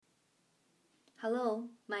Hello,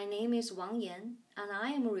 my name is Wang Yan, and I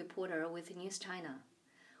am a reporter with News China.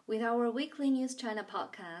 With our weekly News China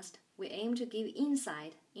podcast, we aim to give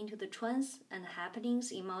insight into the trends and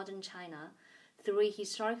happenings in modern China through a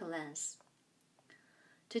historical lens.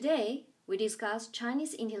 Today, we discuss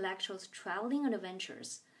Chinese intellectuals' traveling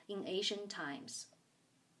adventures in ancient times.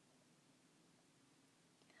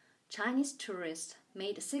 Chinese tourists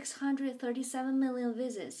made 637 million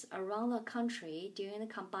visits around the country during the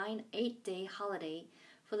combined 8-day holiday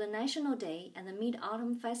for the National Day and the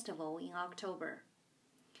Mid-Autumn Festival in October.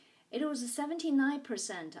 It was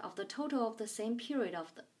 79% of the total of the same period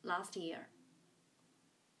of the last year.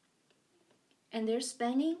 And their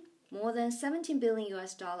spending, more than $17 billion,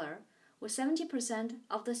 was 70%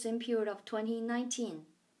 of the same period of 2019.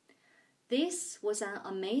 This was an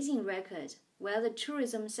amazing record where the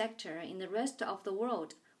tourism sector in the rest of the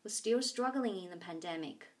world was still struggling in the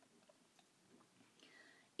pandemic.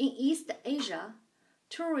 In East Asia,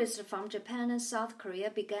 tourists from Japan and South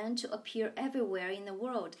Korea began to appear everywhere in the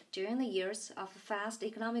world during the years of fast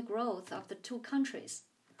economic growth of the two countries.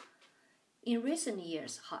 In recent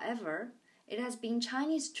years, however, it has been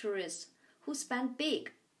Chinese tourists who spent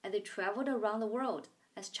big as they traveled around the world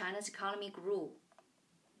as China's economy grew.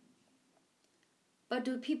 But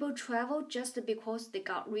do people travel just because they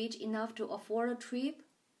got rich enough to afford a trip?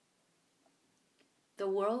 The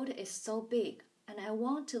world is so big, and I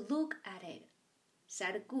want to look at it,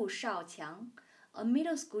 said Gu Shaoqiang, a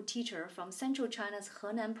middle school teacher from central China's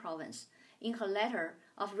Henan province, in her letter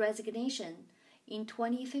of resignation in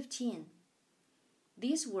 2015.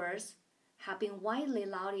 These words have been widely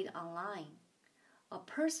lauded online. A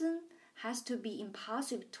person has to be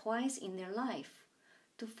impulsive twice in their life,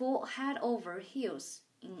 to fall head over heels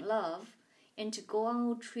in love, and to go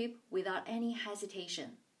on a trip without any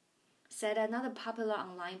hesitation, said another popular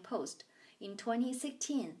online post in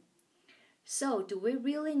 2016. So, do we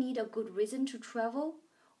really need a good reason to travel,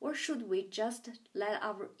 or should we just let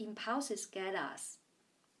our impulses guide us?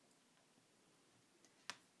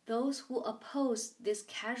 Those who oppose this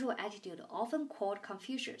casual attitude often quote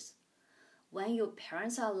Confucius, "When your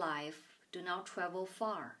parents are alive, do not travel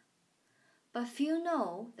far." But few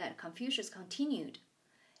know that Confucius continued,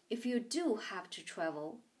 "If you do have to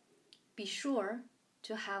travel, be sure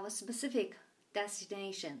to have a specific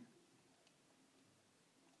destination."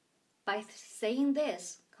 By saying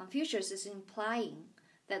this, Confucius is implying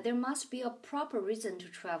that there must be a proper reason to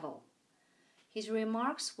travel. His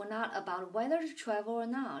remarks were not about whether to travel or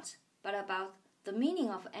not, but about the meaning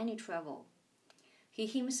of any travel. He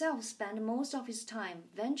himself spent most of his time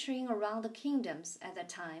venturing around the kingdoms at that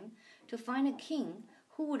time to find a king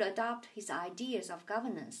who would adopt his ideas of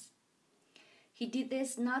governance. He did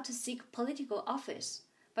this not to seek political office,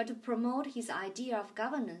 but to promote his idea of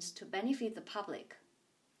governance to benefit the public.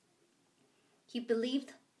 He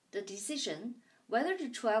believed the decision whether to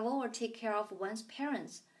travel or take care of one's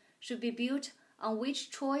parents should be built on which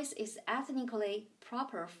choice is ethnically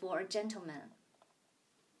proper for a gentleman.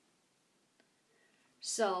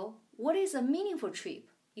 So, what is a meaningful trip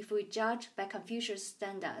if we judge by Confucius'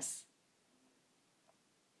 standards?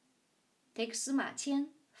 Take Sima Qian,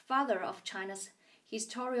 father of China's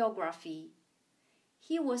historiography.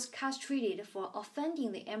 He was castrated for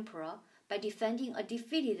offending the emperor by defending a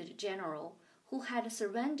defeated general who had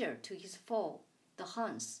surrendered to his foe, the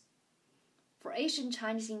Huns. For ancient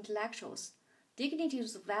Chinese intellectuals, dignity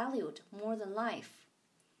was valued more than life.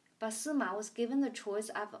 But Sima was given the choice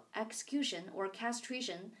of execution or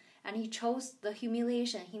castration, and he chose the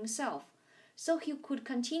humiliation himself, so he could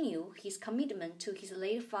continue his commitment to his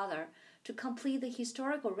late father to complete the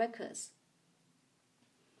historical records.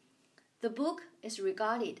 The book is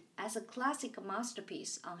regarded as a classic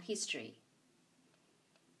masterpiece on history.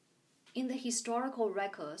 In the historical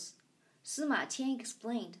records, Sima Qian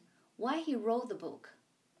explained why he wrote the book.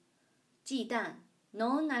 Ji Dan,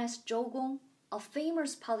 known as Zhou Gong, a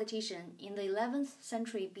famous politician in the 11th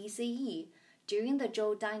century BCE during the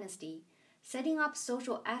Zhou dynasty, setting up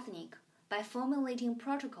social ethnic by formulating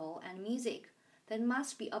protocol and music that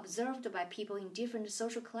must be observed by people in different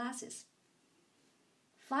social classes.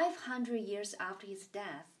 500 years after his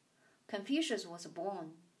death, Confucius was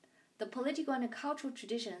born. The political and cultural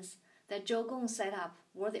traditions that Zhou Gong set up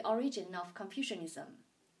were the origin of Confucianism.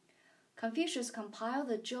 Confucius compiled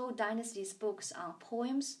the Zhou dynasty's books on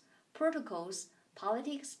poems, protocols,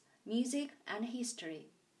 politics, music, and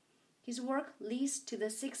history. His work leads to the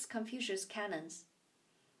 6 Confucius canons.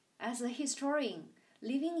 As a historian,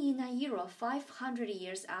 living in an era 500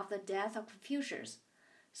 years after the death of Confucius,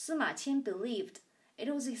 Sima Qian believed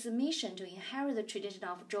it was his mission to inherit the tradition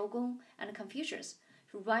of Zhou Gong and Confucius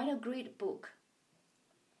to write a great book.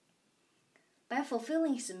 By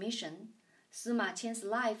fulfilling his mission, Sima Qian's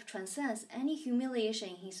life transcends any humiliation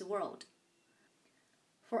in his world.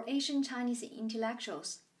 For ancient Chinese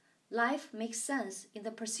intellectuals, life makes sense in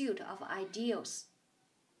the pursuit of ideals.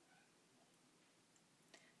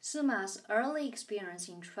 Sima's early experience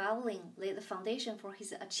in traveling laid the foundation for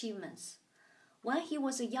his achievements. When he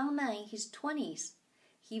was a young man in his 20s,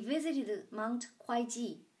 he visited Mount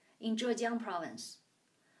Kuaiji in Zhejiang province,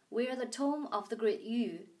 where the tomb of the great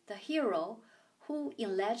Yu, the hero who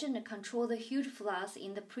in legend controlled the huge floods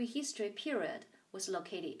in the prehistory period, was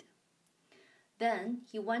located. Then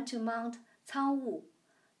he went to Mount Cangwu,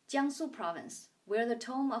 Jiangsu province, where the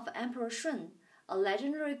tomb of Emperor Shun, a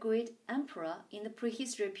legendary great emperor in the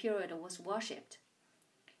prehistory period, was worshipped.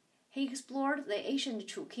 He explored the ancient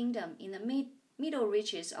Chu kingdom in the middle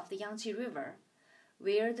reaches of the Yangtze River,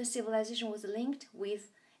 where the civilization was linked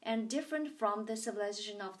with and different from the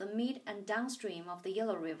civilization of the mid and downstream of the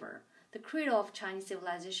Yellow River, the cradle of Chinese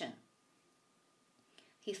civilization.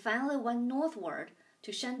 He finally went northward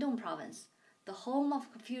to Shandong province, the home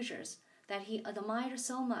of Confucius that he admired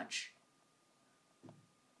so much.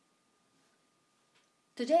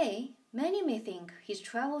 Today, many may think his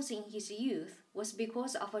travels in his youth was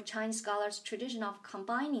because of a Chinese scholar's tradition of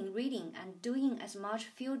combining reading and doing as much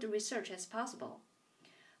field research as possible.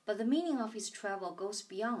 But the meaning of his travel goes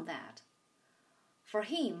beyond that. For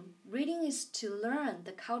him, reading is to learn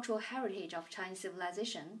the cultural heritage of Chinese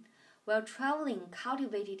civilization, while traveling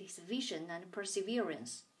cultivated his vision and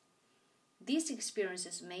perseverance. These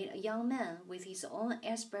experiences made a young man with his own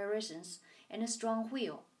aspirations and a strong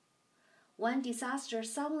will. When disaster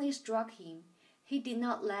suddenly struck him, he did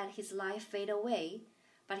not let his life fade away,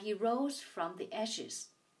 but he rose from the ashes.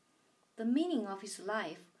 The meaning of his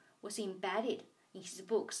life was embedded in his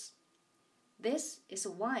books. This is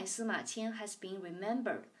why Sima Qian has been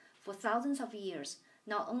remembered for thousands of years,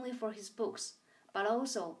 not only for his books, but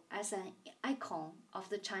also as an icon of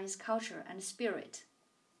the Chinese culture and spirit.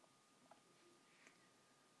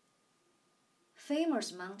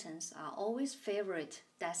 Famous mountains are always favorite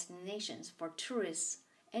destinations for tourists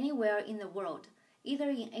anywhere in the world, either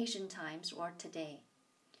in ancient times or today.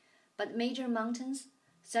 But major mountains,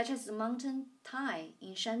 such as the mountain Tai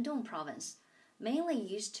in Shandong province, mainly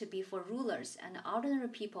used to be for rulers and ordinary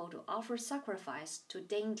people to offer sacrifice to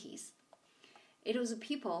deities. It was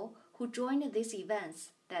people who joined these events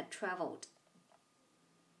that traveled.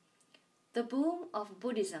 The boom of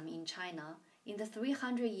Buddhism in China in the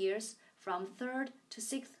 300 years from 3rd to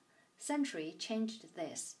 6th century changed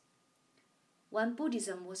this. When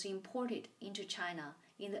Buddhism was imported into China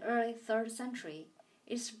in the early 3rd century,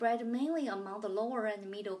 it spread mainly among the lower and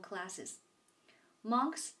middle classes.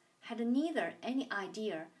 Monks had neither any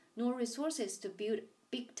idea nor resources to build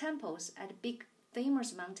big temples at big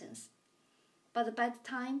famous mountains. But by the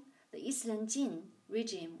time the Eastern Jin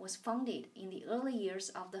regime was founded in the early years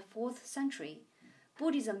of the 4th century,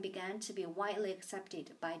 Buddhism began to be widely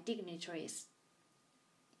accepted by dignitaries.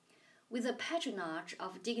 With the patronage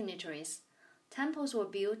of dignitaries, temples were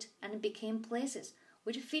built and became places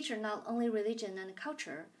which featured not only religion and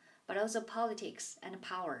culture, but also politics and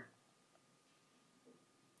power.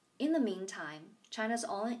 In the meantime, China's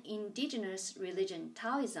own indigenous religion,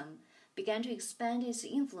 Taoism, began to expand its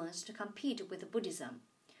influence to compete with Buddhism.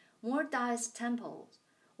 More Taoist temples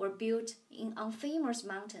were built on famous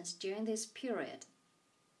mountains during this period.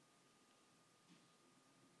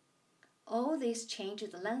 All this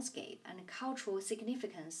changed the landscape and cultural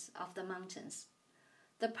significance of the mountains.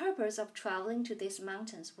 The purpose of traveling to these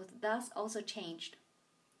mountains was thus also changed.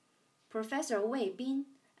 Professor Wei Bin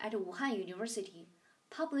at Wuhan University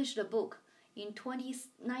published a book in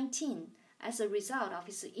 2019 as a result of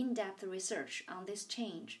his in-depth research on this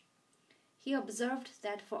change. He observed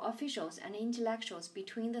that for officials and intellectuals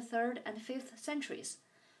between the 3rd and 5th centuries,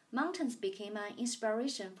 mountains became an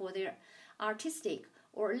inspiration for their artistic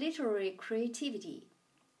or literary creativity.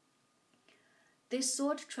 They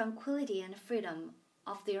sought tranquility and freedom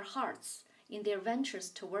of their hearts in their ventures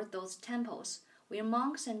toward those temples where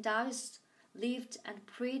monks and Taoists lived and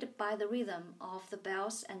prayed by the rhythm of the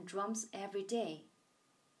bells and drums every day.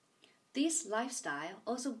 This lifestyle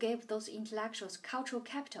also gave those intellectuals cultural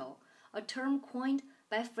capital, a term coined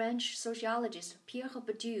by French sociologist Pierre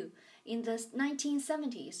Bourdieu in the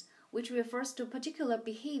 1970s, which refers to particular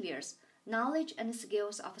behaviors, knowledge, and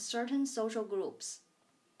skills of certain social groups.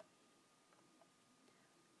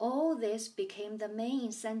 All this became the main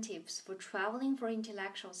incentives for traveling for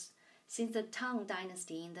intellectuals since the Tang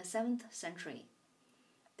Dynasty in the 7th century.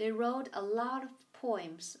 They wrote a lot of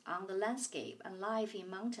poems on the landscape and life in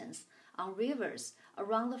mountains, on rivers,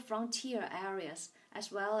 around the frontier areas,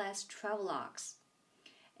 as well as travelogues.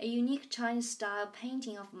 a unique Chinese-style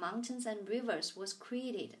painting of mountains and rivers was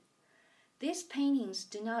created. These paintings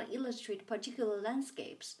do not illustrate particular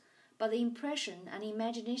landscapes, but the impression and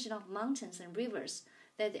imagination of mountains and rivers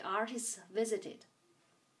that the artists visited.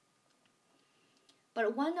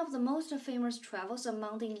 But one of the most famous travels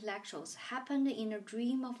among the intellectuals happened in a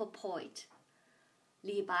dream of a poet.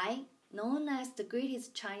 Li Bai, known as the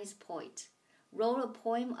greatest Chinese poet, wrote a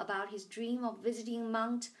poem about his dream of visiting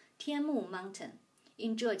Mount Tianmu Mountain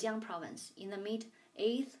in Zhejiang province in the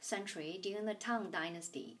mid-8th century during the Tang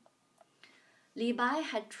Dynasty. Li Bai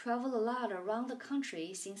had traveled a lot around the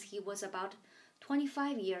country since he was about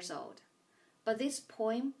 25 years old, but this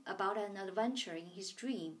poem about an adventure in his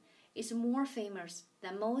dream is more famous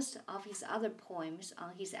than most of his other poems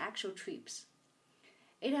on his actual trips.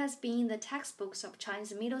 It has been in the textbooks of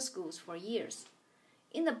Chinese middle schools for years.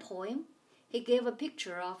 In the poem, he gave a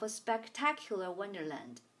picture of a spectacular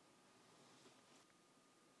wonderland.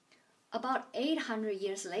 About 800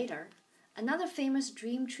 years later, another famous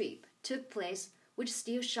dream trip took place which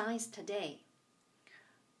still shines today.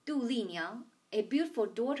 Du Liniang, a beautiful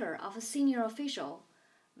daughter of a senior official,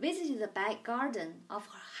 visited the back garden of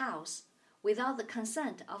her house without the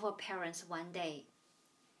consent of her parents one day.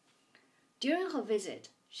 During her visit,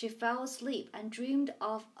 she fell asleep and dreamed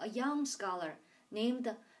of a young scholar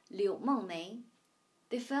named Liu Mengmei.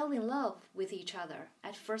 They fell in love with each other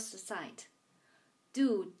at first sight.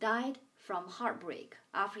 Du died from heartbreak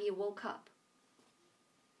after he woke up.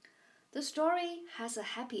 The story has a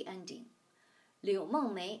happy ending. Liu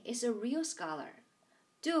Mengmei is a real scholar.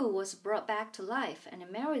 Du was brought back to life and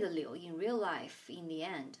married Liu in real life in the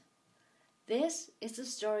end. This is the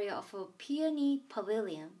story of a peony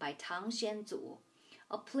pavilion by Tang Xianzu,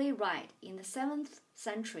 a playwright in the 7th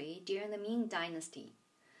century during the Ming Dynasty.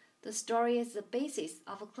 The story is the basis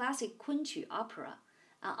of a classic Kunqu opera,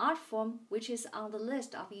 an art form which is on the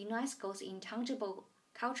list of UNESCO's intangible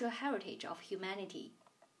cultural heritage of humanity.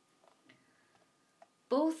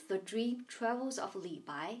 Both the dream travels of Li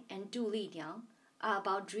Bai and Du Liniang are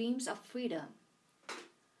about dreams of freedom.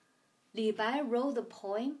 Li Bai wrote the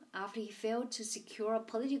poem after he failed to secure a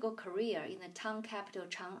political career in the Tang capital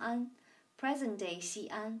Chang'an, present-day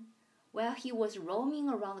Xi'an, while he was roaming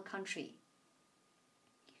around the country.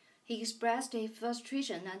 He expressed his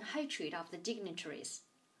frustration and hatred of the dignitaries.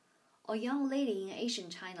 A young lady in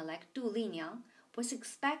ancient China like Du Liniang was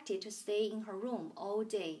expected to stay in her room all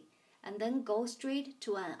day and then go straight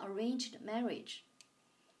to an arranged marriage.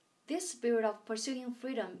 This spirit of pursuing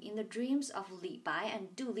freedom in the dreams of Li Bai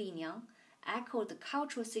and Du Liniang echoed the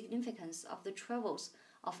cultural significance of the travels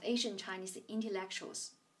of ancient Chinese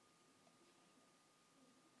intellectuals.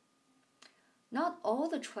 Not all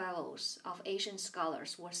the travels of ancient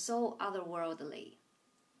scholars were so otherworldly.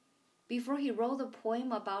 Before he wrote the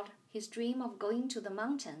poem about his dream of going to the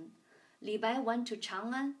mountain, Li Bai went to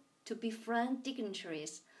Chang'an to befriend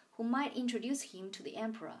dignitaries who might introduce him to the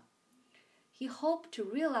emperor. He hoped to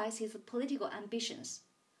realize his political ambitions.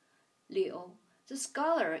 Liu, the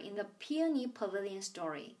scholar in the Peony Pavilion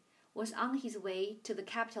story, was on his way to the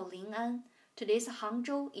capital Lin'an, today's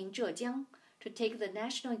Hangzhou in Zhejiang, to take the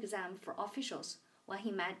national exam for officials when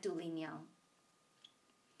he met Du Liniang.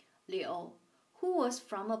 Liu, who was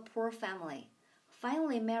from a poor family,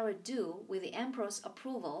 finally married Du with the emperor's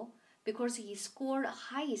approval because he scored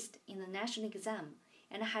highest in the national exam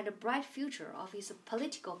and had a bright future of his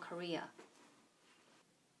political career.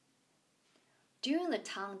 During the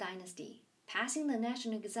Tang Dynasty, passing the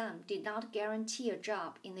national exam did not guarantee a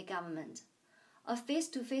job in the government. A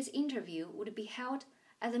face-to-face interview would be held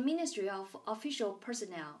at the Ministry of Official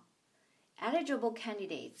Personnel. Eligible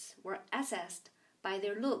candidates were assessed by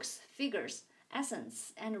their looks, figures,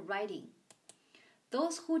 accents, and writing.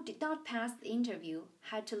 Those who did not pass the interview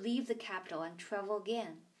had to leave the capital and travel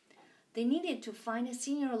again. They needed to find a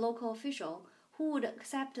senior local official who would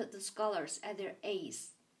accept the scholars as their aides.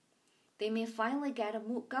 They may finally get a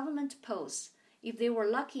government post if they were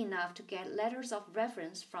lucky enough to get letters of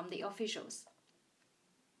reference from the officials.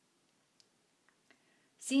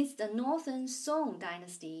 Since the Northern Song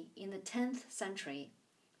dynasty in the 10th century,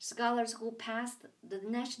 scholars who passed the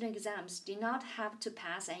national exams did not have to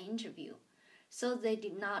pass an interview, so they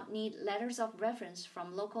did not need letters of reference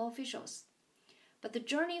from local officials. But the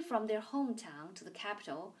journey from their hometown to the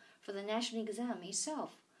capital for the national exam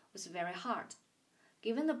itself was very hard,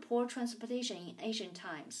 given the poor transportation in ancient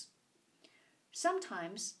times.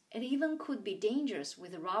 Sometimes it even could be dangerous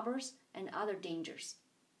with robbers and other dangers.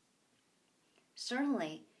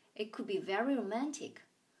 Certainly, it could be very romantic.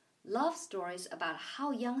 Love stories about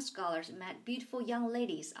how young scholars met beautiful young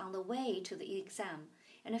ladies on the way to the exam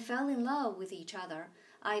and fell in love with each other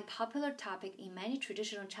are a popular topic in many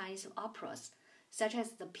traditional Chinese operas, such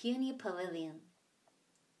as the Peony Pavilion.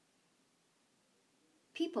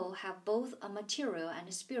 People have both a material and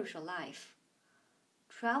a spiritual life.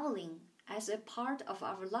 Traveling, as a part of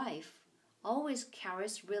our life, always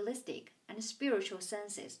carries realistic and spiritual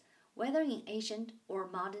senses, whether in ancient or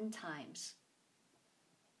modern times.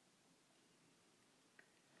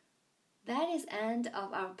 That is the end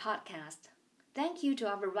of our podcast. Thank you to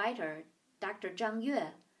our writer, Dr. Zhang Yue,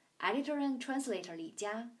 editor and translator Li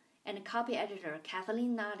Jia, and copy editor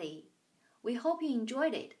Kathleen Nadi. We hope you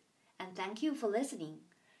enjoyed it, and thank you for listening.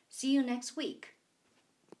 See you next week.